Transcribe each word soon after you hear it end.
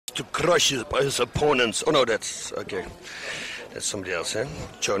to crushes by his opponents. Oh no, that's okay. That's somebody else, eh?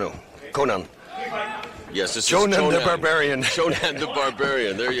 Chonan. Yes, this Chonan is Chonan the Barbarian. Chonan the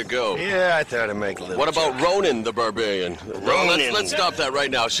Barbarian. There you go. Yeah, I thought I'd make a little. What about joke. Ronan the Barbarian? Well, let's stop that right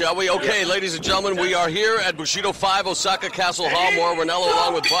now, shall we? Okay, ladies and gentlemen, we are here at Bushido 5, Osaka Castle Hall. Mauro Ranallo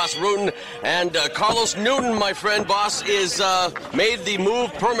along with Boss Rutan. And Carlos Newton, my friend, Boss, is made the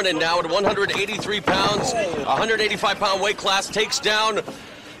move permanent now at 183 pounds. 185-pound weight class takes down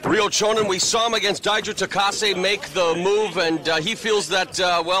Ryo Chonan. We saw him against Daiju Takase make the move, and he feels that,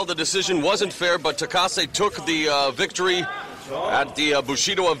 well, the decision wasn't fair, but Takase took the victory at the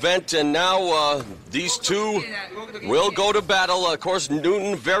Bushido event, and now these two will go to battle. Of course,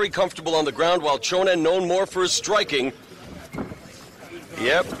 Newton very comfortable on the ground, while Chonan known more for his striking.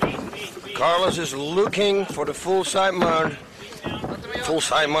 Yep. Carlos is looking for the full side mount. Full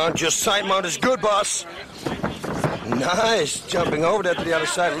side mount, just side mount is good, boss. Nice, jumping over there to the other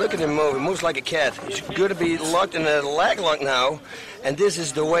side. Look at him move. He moves like a cat. He's going to be locked in a leg lock now. And this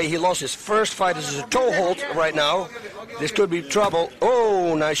is the way he lost his first fight. This is a toe hold right now. This could be trouble.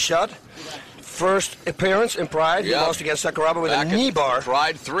 Oh, nice shot. First appearance in Pride. He lost against Sakuraba with a knee bar.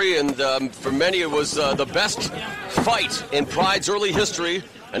 Pride 3, and for many it was the best fight in Pride's early history.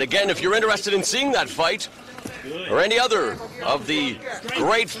 And again, if you're interested in seeing that fight, or any other of the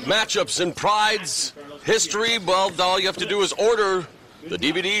great matchups in Pride's history, well, all you have to do is order the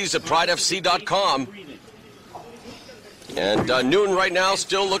DVDs at pridefc.com. And Newton right now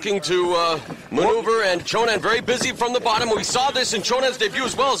still looking to maneuver, and Chonan very busy from the bottom. We saw this in Chonan's debut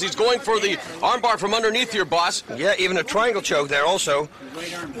as well, as he's going for the armbar from underneath here, boss. Yeah, even a triangle choke there also.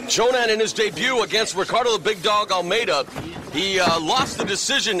 Chonan in his debut against Ricardo the Big Dog Almeida, he lost the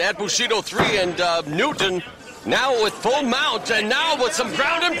decision at Bushido 3, and Newton now with full mount, and now with some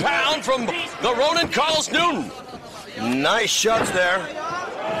ground and pound from the Ronan Carlos Newton. Nice shots there.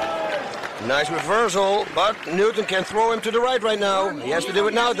 Nice reversal, but Newton can throw him to the right now. He has to do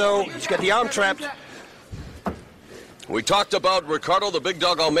it now, though. He's got the arm trapped. We talked about Ricardo the Big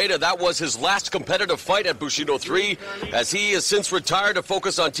Dog Almeida. That was his last competitive fight at Bushido 3, as he has since retired to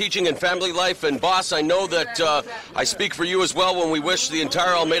focus on teaching and family life. And boss, I know that I speak for you as well when we wish the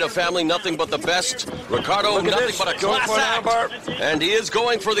entire Almeida family nothing but the best. Ricardo, nothing but a class act. And he is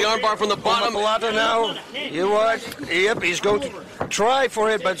going for the armbar from the bottom. Now, you what? Yep, he's going to try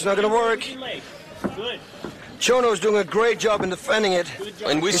for it, but it's not going to work. Chono's doing a great job in defending it.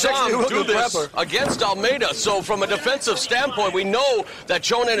 And we saw him do this against Almeida. So from a defensive standpoint, we know that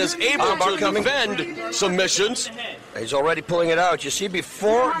Chonan is able to defend submissions. He's already pulling it out. You see,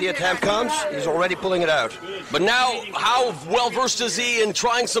 before the attempt comes, he's already pulling it out. But now, how well-versed is he in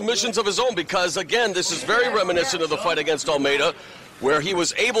trying submissions of his own? Because, again, this is very reminiscent of the fight against Almeida, where he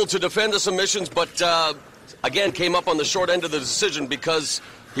was able to defend the submissions, but, again, came up on the short end of the decision because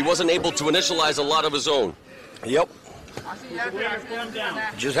he wasn't able to initialize a lot of his own. Yep.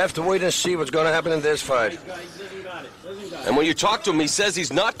 Just have to wait and see what's going to happen in this fight. And when you talk to him, he says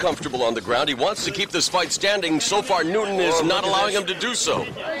he's not comfortable on the ground. He wants to keep this fight standing. So far, Newton is not allowing him to do so.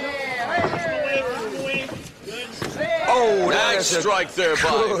 Oh, nice strike there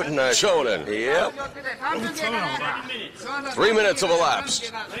by Chonan. Yep. 3 minutes have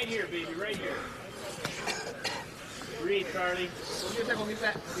elapsed. Right here, baby, right here. Breathe, Charlie.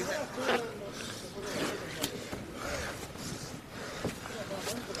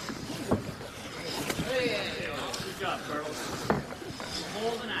 Good job, Carlos.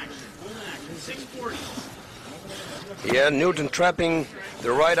 Hold in action. Hold in action. 640. Yeah, Newton trapping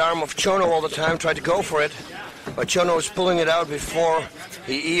the right arm of Chono all the time, tried to go for it. But Chono is pulling it out before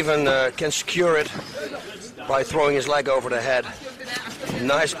he even can secure it by throwing his leg over the head.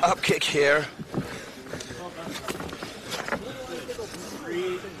 Nice up kick here.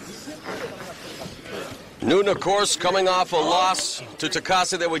 Newton, of course, coming off a loss to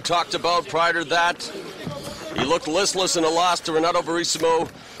Takase that we talked about. Prior to that, he looked listless in a loss to Renato Verissimo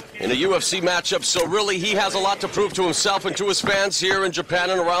in a UFC matchup. So really, he has a lot to prove to himself and to his fans here in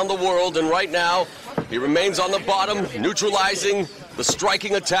Japan and around the world. And right now, he remains on the bottom, neutralizing the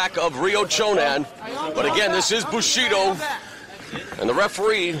striking attack of Ryo Chonan. But again, this is Bushido. And the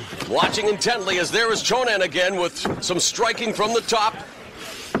referee watching intently as there is Chonan again with some striking from the top,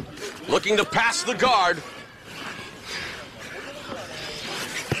 looking to pass the guard.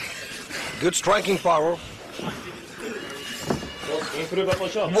 Good striking power.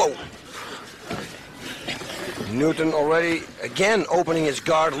 Whoa. Newton already again opening his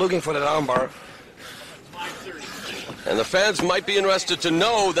guard, looking for that armbar. And the fans might be interested to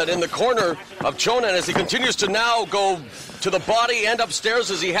know that in the corner of Chonan, as he continues to now go to the body and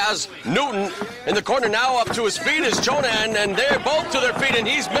upstairs as he has Newton in the corner, now up to his feet is Chonan, and they're both to their feet, and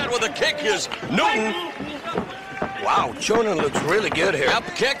he's met with a kick is Newton. Wow, Chonan looks really good here. Up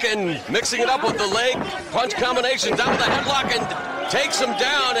kick and mixing it up with the leg punch combination down the headlock and takes him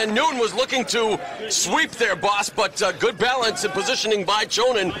down, and Newton was looking to sweep there, boss, but good balance and positioning by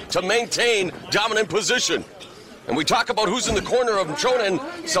Chonan to maintain dominant position. And we talk about who's in the corner of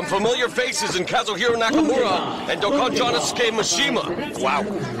Chonan, some familiar faces in Kazuhiro Nakamura and Dokkan Jonosuke Mishima. Wow,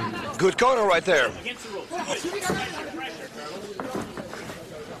 good corner right there.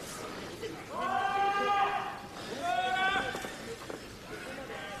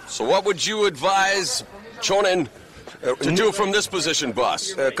 So what would you advise Chonan to do from this position,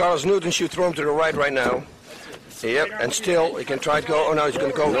 boss? Carlos Newton should throw him to the right now. Yep, and still he can try to go. Oh no, he's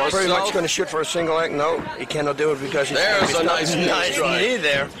going to go pretty much going to shoot for a single leg. No, he cannot do it because he's there's a nice knee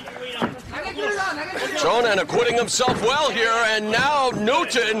there. Chonan acquitting himself well here, and now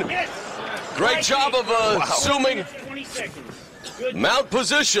Newton, great job of assuming mount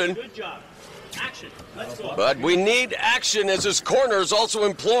position. But we need action as his corner is also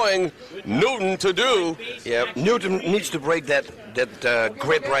employing Newton to do. Yeah, Newton needs to break that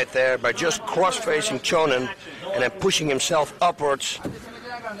grip right there by just cross-facing Chonan and then pushing himself upwards.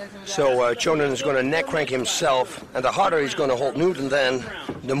 So Chonan is going to neck crank himself, and the harder he's going to hold Newton then,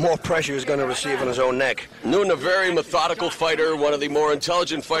 the more pressure he's going to receive on his own neck. Newton, a very methodical fighter, one of the more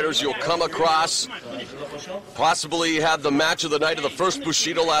intelligent fighters you'll come across. Possibly had the match of the night of the first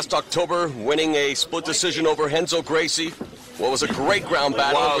Bushido last October, winning a split decision over Renzo Gracie. What was a great ground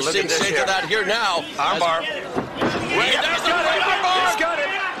battle. Wow, we're seeing shades of that here now. Armbar. There's a great armbar.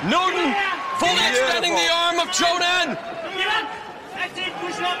 Newton fully extending the arm of Chonan. That's it,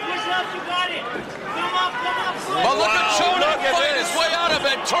 push up, you got it. Come up, But look at Chonan fight his way out of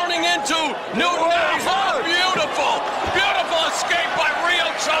it, turning into Newton. Oh, beautiful escape by Ryo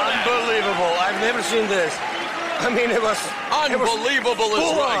Chonan. Unbelievable. I've never seen this. I mean, it was unbelievable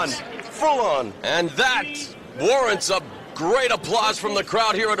is right. Full on. And that warrants a great applause from the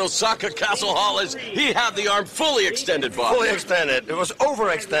crowd here at Osaka Castle Hall as he had the arm fully extended, Bob. Fully extended. It was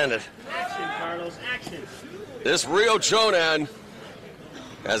overextended. Action, Carlos, action. This Ryo Chonan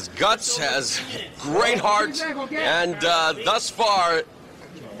has guts, has great heart, and thus far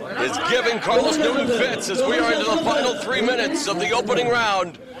is giving Carlos Newton fits as we are into the final 3 minutes of the opening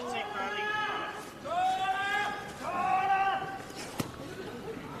round.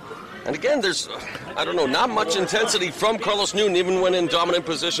 And again, there's, I don't know, not much intensity from Carlos Newton even when in dominant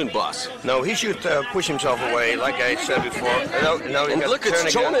position, boss. No, he should push himself away, like I said before. No, and look, it's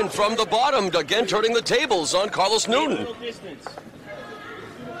Chonan from the bottom, again turning the tables on Carlos Newton.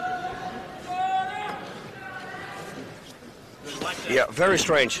 Yeah, very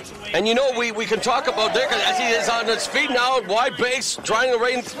strange. And you know, we can talk about Dick as he is on his feet now at wide base, trying to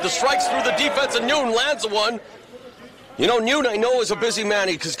rain the strikes through the defense, and Newton lands one. You know, Newton, I know, is a busy man.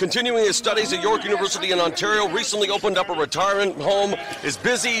 He's continuing his studies at York University in Ontario, recently opened up a retirement home, is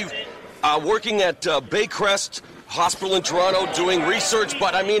busy working at Baycrest Hospital in Toronto doing research.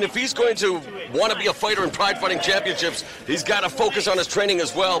 But, I mean, if he's going to want to be a fighter in Pride Fighting Championships, he's got to focus on his training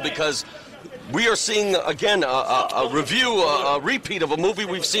as well, because we are seeing, again, a repeat of a movie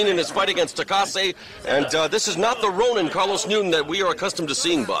we've seen in his fight against Takase, and this is not the Ronin Carlos Newton that we are accustomed to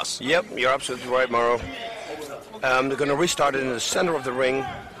seeing, boss. Yep, you're absolutely right, Mauro. They're going to restart it in the center of the ring,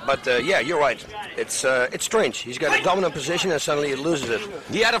 but yeah, you're right. It's strange. He's got a dominant position and suddenly he loses it.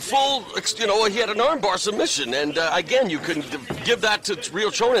 He had a full, he had an armbar submission, and again, you can give that to Ryo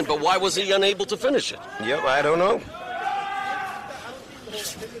Chonan, but why was he unable to finish it? Yep, I don't know.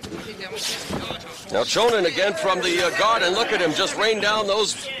 Now Chonan again from the guard, and look at him just rain down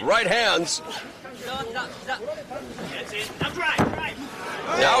those right hands. That's it. Now drive.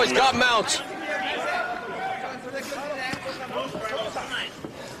 Now he's got mount.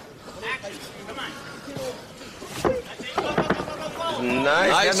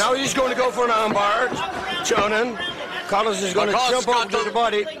 Nice. And now he's going to go for an armbar. Chonan. Carlos is going to jump over to the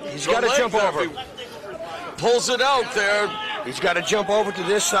body. He's got to jump over. Pulls it out there. He's got to jump over to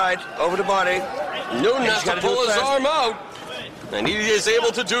this side, over the body. Newton has to pull his arm out. And he is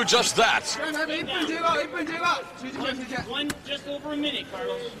able to do just that. Just over a minute,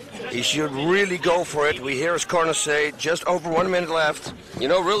 Carlos. He should really go for it. We hear his corner say, just over 1 minute left. You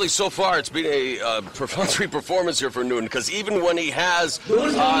know, really, so far, it's been a perfunctory performance here for Noonan, because even when he has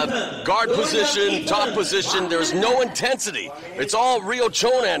guard position, top position, there's no intensity. It's all Ryo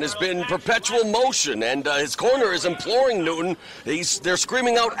Chonan has been perpetual motion, and his corner is imploring Noonan. They're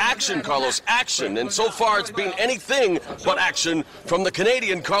screaming out action, Carlos, action. And so far, it's been anything but action from the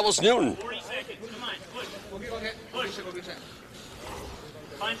Canadian Carlos Noonan. 40 seconds. Come on, push. Push.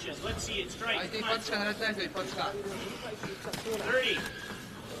 Punches. Let's see it strike. Come on. 30.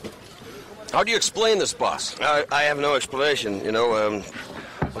 How do you explain this, boss? I have no explanation, you know.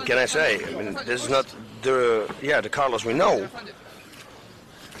 What can I say? I mean, this is not the Carlos we know.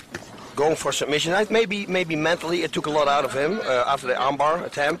 Going for submission. Maybe mentally it took a lot out of him after the armbar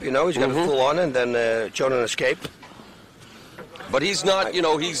attempt, you know. He's got a full on, and then Chonan escaped. But he's not, you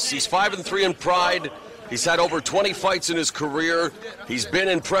know, he's 5-3 in Pride. He's had over 20 fights in his career. He's been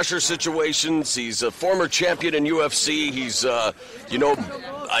in pressure situations. He's a former champion in UFC. He's, you know,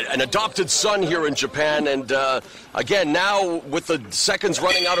 an adopted son here in Japan. And again, now with the seconds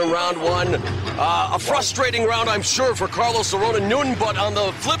running out in round one, a frustrating round, I'm sure, for Carlos Noonan. But on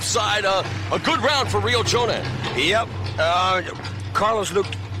the flip side, a good round for Ryo Chonan. Yep. Carlos looks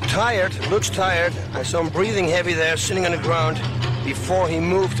tired. I saw him breathing heavy there, sitting on the ground before he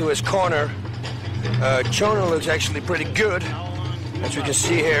moved to his corner. Chonan looks actually pretty good, as we can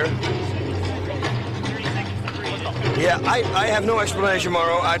see here. Yeah, I have no explanation,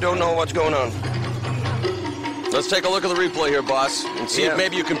 Mauro. I don't know what's going on. Let's take a look at the replay here, boss, and see if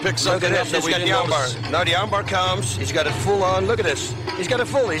maybe you can pick something up that we didn't notice. Now the armbar comes. He's got it full on. Look at this. He's got it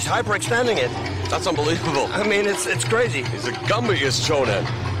full. He's hyperextending it. That's unbelievable. I mean, it's crazy. He's a Gumby, is Chonan.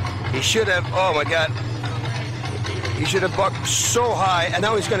 He should have. Oh my God. He should have bucked so high, and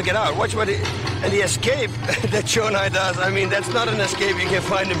now he's going to get out. Watch what he... And the escape that Chonan does, I mean, that's not an escape you can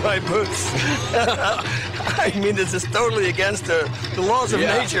find in my books. I mean, this is totally against the laws of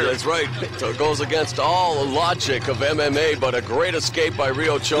nature. That's right. It goes against all the logic of MMA, but a great escape by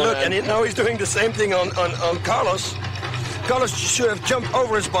Ryo Chonan. Look, and now he's doing the same thing on Carlos. Carlos should have jumped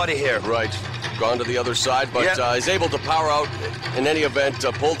over his body here. Right. Gone to the other side, but he's able to power out in any event,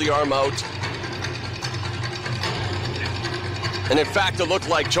 pulled the arm out. And in fact, it looked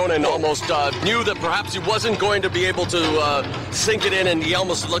like Chonan almost knew that perhaps he wasn't going to be able to sink it in, and he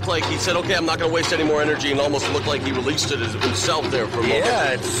almost looked like he said, okay, I'm not going to waste any more energy, and almost looked like he released it himself there for a moment.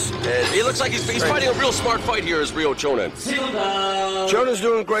 Yeah, he looks like he's fighting a real smart fight here as Ryo Chonan. Chonan's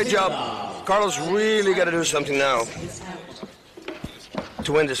doing a great job. Carlos really got to do something now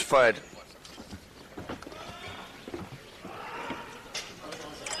to win this fight.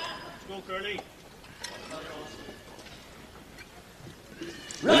 Go, Curly.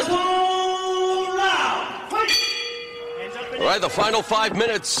 All right, the final 5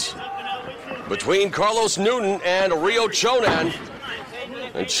 minutes between Carlos Noonan and Ryo Chonan.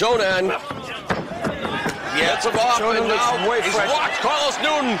 And Chonan gets him off, and now he's locked. Carlos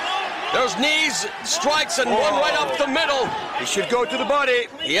Noonan, there's knees, strikes, and one right up the middle. He should go to the body.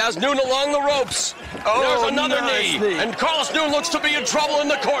 He has Noonan along the ropes. There's another knee, and Carlos Noonan looks to be in trouble in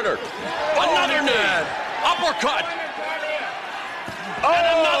the corner. Another knee, uppercut.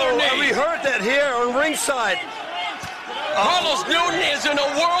 And another knee. We heard that here on ringside. Carlos Noonan is in a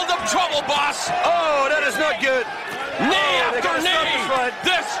world of trouble, boss. Oh, that is not good. Knee after knee.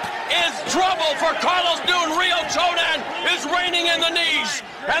 This is trouble for Carlos Noonan. Ryo Chonan is reigning in the knees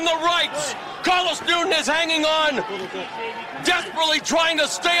and the rights. Carlos Noonan is hanging on, desperately trying to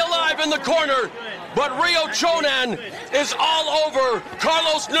stay alive in the corner. But Ryo Chonan is all over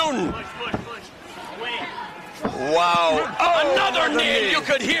Carlos Noonan. Wow. Another knee, you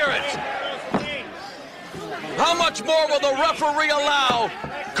could hear it. How much more will the referee allow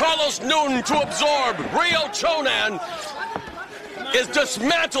Carlos Noonan to absorb? Ryo Chonan is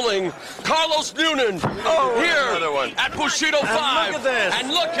dismantling Carlos Noonan here at Bushido 5. Look at this. And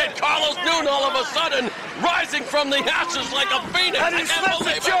look at Carlos Noonan all of a sudden rising from the ashes like a phoenix. And he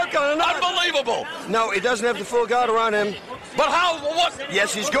slips a choke on another. Unbelievable. No, he doesn't have the full guard around him. But how? What?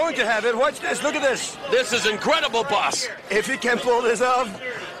 Yes, he's going to have it. Watch this. Look at this. This is incredible, boss. If he can pull this off,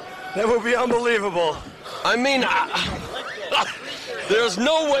 that would be unbelievable. I mean, there's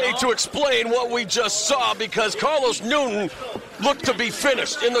no way to explain what we just saw, because Carlos Noonan looked to be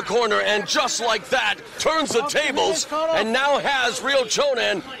finished in the corner, and just like that, turns the tables, and now has Ryo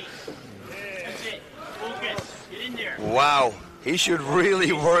Chonan. Wow. He should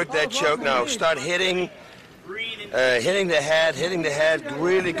really work that choke now. Start hitting hitting the head,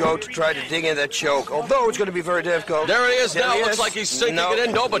 really go to try to dig in that choke. Although it's going to be very difficult. There he is now. Looks like he's sinking it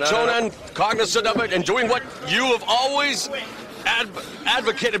in. No, but Chonan, cognizant of it and doing what you have always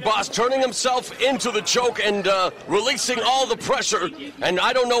advocated, boss, turning himself into the choke and releasing all the pressure. And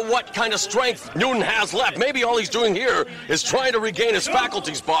I don't know what kind of strength Noonan has left. Maybe all he's doing here is trying to regain his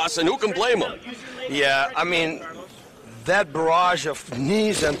faculties, boss, and who can blame him? Yeah, I mean, that barrage of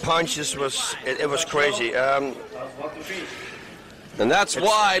knees and punches was crazy. And that's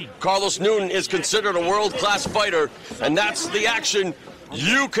why Carlos Noonan is considered a world-class fighter, and that's the action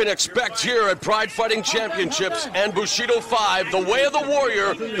you can expect here at Pride Fighting Championships and Bushido 5, the way of the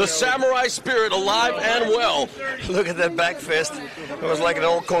warrior, the samurai spirit alive and well. Look at that back fist. It was like an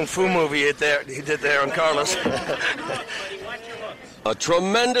old kung fu movie he did there on Carlos. A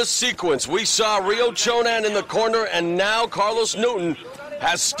tremendous sequence. We saw Ryo Chonan in the corner, and now Carlos Noonan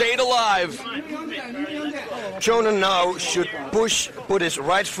has stayed alive. Chonan now should put his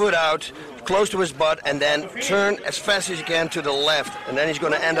right foot out, close to his butt, and then turn as fast as he can to the left. And then he's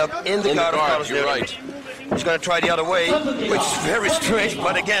going to end up in the guard of Carlos Noonan. Right. He's going to try the other way, which is very strange,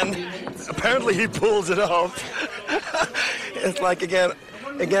 but again, apparently he pulls it off. It's like, again,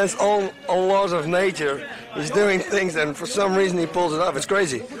 against all laws of nature, he's doing things, and for some reason he pulls it off. It's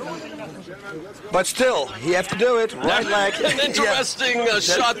crazy. But still, he have to do it. Right leg. An interesting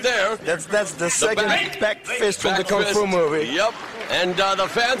shot there. That's the second back fist from the Kung Fu movie. Yep. And the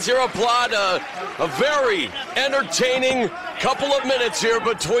fans here applaud a very entertaining couple of minutes here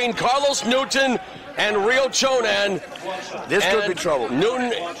between Carlos Noonan and Ryo Chonan. This could be trouble.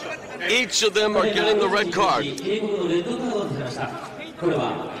 Noonan, each of them are getting the red card.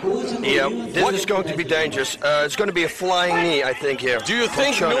 Yeah, this is going to be dangerous. It's going to be a flying knee, I think, here. Do you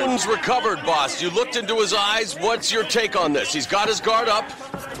think Noonan's recovered, boss? You looked into his eyes. What's your take on this? He's got his guard up.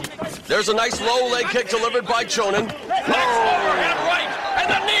 There's a nice low leg kick delivered by Chonan. Next overhead right, and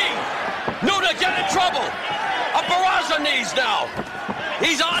the knee. Noonan get in trouble. A barrage of knees now.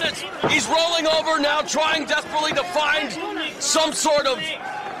 He's on it. He's rolling over now, trying desperately to find some sort of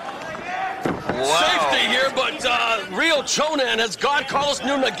safety here, but Ryo Chonan has got Carlos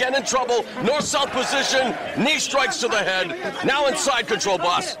Noonan again in trouble. North-south position, knee strikes to the head. Now in side control,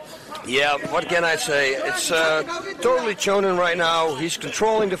 boss. Yeah, what can I say? It's totally Chonan right now. He's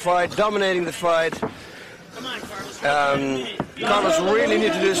controlling the fight, dominating the fight. Carlos really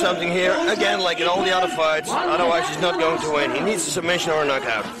needs to do something here, again, like in all the other fights. Otherwise, he's not going to win. He needs a submission or a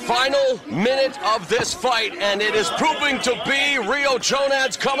knockout. Final minute of this fight, and it is proving to be Ryo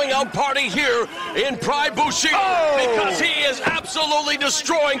Chonan's coming out party here in Pride Bushido, because he is absolutely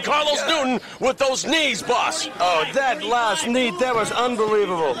destroying Carlos Noonan with those knees, boss. Oh, that last knee, that was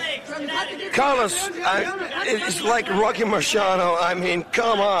unbelievable. Carlos, it's like Rocky Marciano. I mean,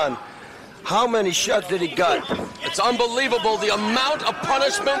 come on. How many shots did he got? It's unbelievable the amount of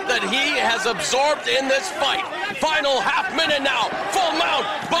punishment that he has absorbed in this fight. Final half minute now. Full mount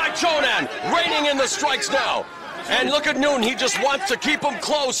by Chonan, reining in the strikes now. And look at Noonan. He just wants to keep him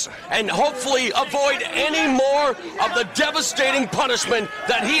close and hopefully avoid any more of the devastating punishment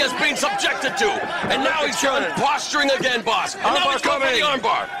that he has been subjected to. And now he's posturing again, boss. And now he's going for the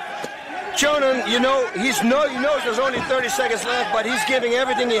armbar. Chonan, he knows there's only 30 seconds left, but he's giving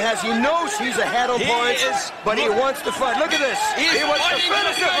everything he has. He knows he's ahead on points, but he wants to fight. Look at this. He wants to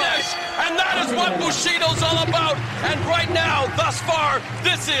finish the fight. And that is what Bushido's all about. And right now, thus far,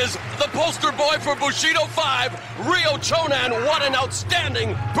 this is the poster boy for Bushido 5, Ryo Chonan. What an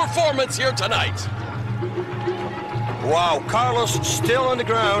outstanding performance here tonight. Wow, Carlos still on the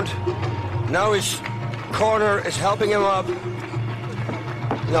ground. Now his corner is helping him up.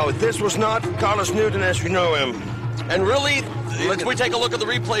 No, this was not Carlos Noonan as we know him. And really, if we take a look at the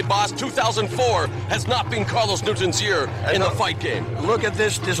replay, boss, 2004 has not been Carlos Noonan's year in the fight game. Look at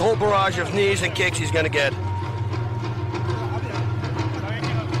this whole barrage of knees and kicks he's going to get.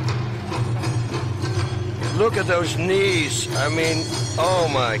 Look at those knees. I mean, oh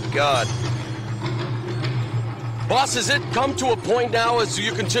my God. Boss, has it come to a point now as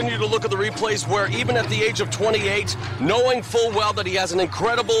you continue to look at the replays where even at the age of 28, knowing full well that he has an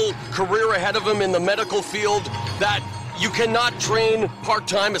incredible career ahead of him in the medical field, that you cannot train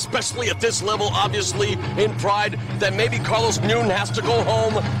part-time, especially at this level, obviously, in Pride, that maybe Carlos Noonan has to go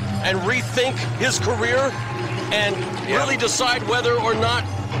home and rethink his career and really decide whether or not,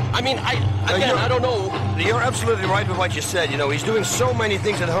 I mean, I don't know. You're absolutely right with what you said. He's doing so many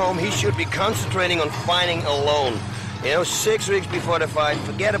things at home. He should be concentrating on fighting alone. 6 weeks before the fight,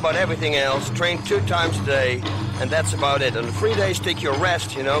 forget about everything else. Train 2 times a day, and that's about it. On the 3 days, take your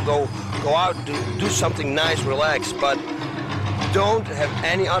rest. Go out, do something nice, relax. But don't have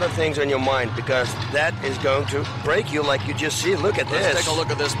any other things on your mind, because that is going to break you like you just see. Look at this. Let's take a look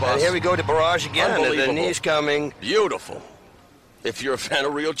at this, boss. And here we go, the barrage again, and the Unbelievable. knee's coming. Beautiful. If you're a fan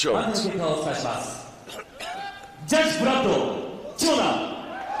of Ryo 番 Chonan. の結果をお伝えしますジャッジブラッド長男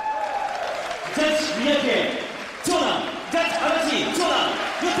ジャッジ三宅長男ジャッジ足立長男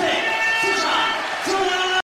よって